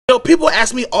Yo, people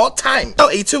ask me all time, yo,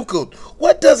 A2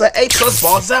 what does an A+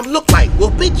 Barexam look like? Well,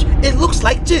 bitch, it looks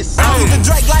like this. I was a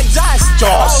Drake like Josh.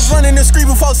 I was running the street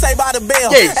before Saved by the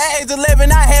Bell. Yes. At age 11,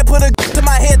 I had put a to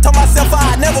my head, told myself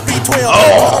I'd never be 12.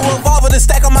 A revolver to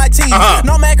stack on my teeth.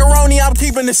 No macaroni, I'm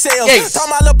keeping the shells. Yes.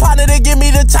 Told my little partner to give me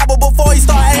the chopper before he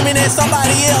start aiming at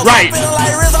somebody else. Right. I'm feeling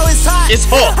like Rizzo, it's hot. It's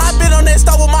hot. I been on that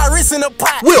stove with my wrist in the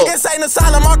pot. Will. This ain't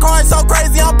asylum, my car is so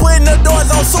crazy, I'm putting the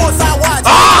doors on suicide watch.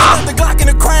 The Glock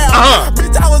in the crowd.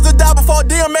 Bitch, I was a dog before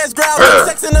DMS ground.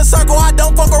 Sex in the circle, I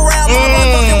don't fuck around. My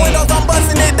fucking windows, I'm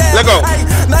busting it down. Let go. Hey,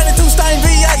 92 stain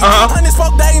V8. 100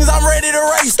 smoke days, I'm ready to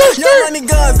race. Young money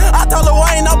guns. I told her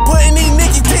Wayne, I'm putting these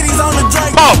Nicky titties on the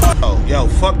Drake. Oh, yo,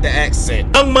 fuck the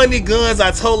accent. Young Money Guns,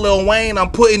 I told Lil Wayne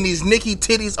I'm putting these Nicky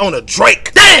titties on a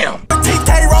Drake. Damn!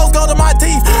 TK Rose go to my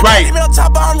teeth. Right. Email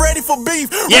chopper, I'm ready for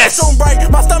beef. Yes. Restroom break,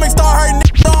 my stomach start hurting.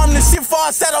 I'm the shit before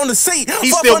I sat on the seat.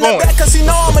 He's Fuck still on going. The back cause she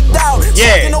know I'm a dog.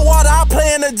 Yeah. In the water, I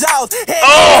play in the jaws. Head crazy.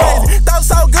 Oh. Thought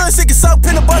so good, she can suck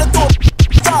peanut butter through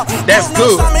a That's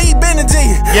good. Eat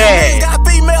Benji. Yeah. Got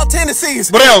female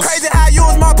tendencies. What else? Crazy how you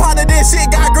was my partner, then shit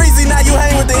got greasy. Now you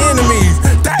hang with the enemies.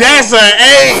 That's an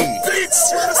A.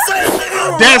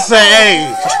 That's an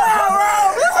A.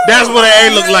 That's what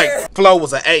an A look like. Flow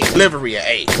was an A. Delivery an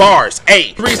A. Bars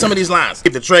A. Read some of these lines.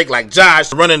 Get the Drake like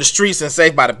Josh. Running the streets and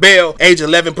Saved by the Bell. Age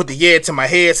 11, put the yeah to my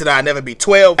head. Said I'd never be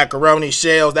 12. Macaroni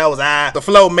shells. That was I. The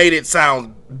flow made it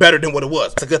sound better than what it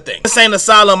was. It's a good thing. This ain't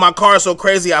asylum. My car is so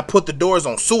crazy I put the doors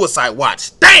on suicide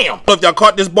watch. Damn! So if y'all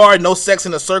caught this bar, no sex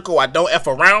in the circle, I don't F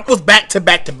around. It was back to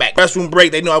back to back. Restroom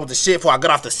break, they knew I was the shit before I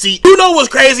got off the seat. You know what's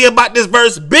crazy about this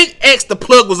verse?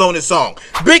 Bigxthaplug was on this song.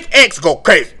 Big X go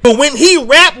crazy. But when he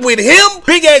rapped with him,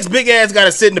 Big Ass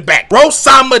gotta sit in the back.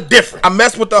 Rosama different. I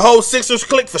messed with the whole Sixers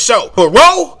clique for sure. But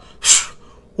Ro,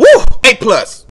 woo, A+.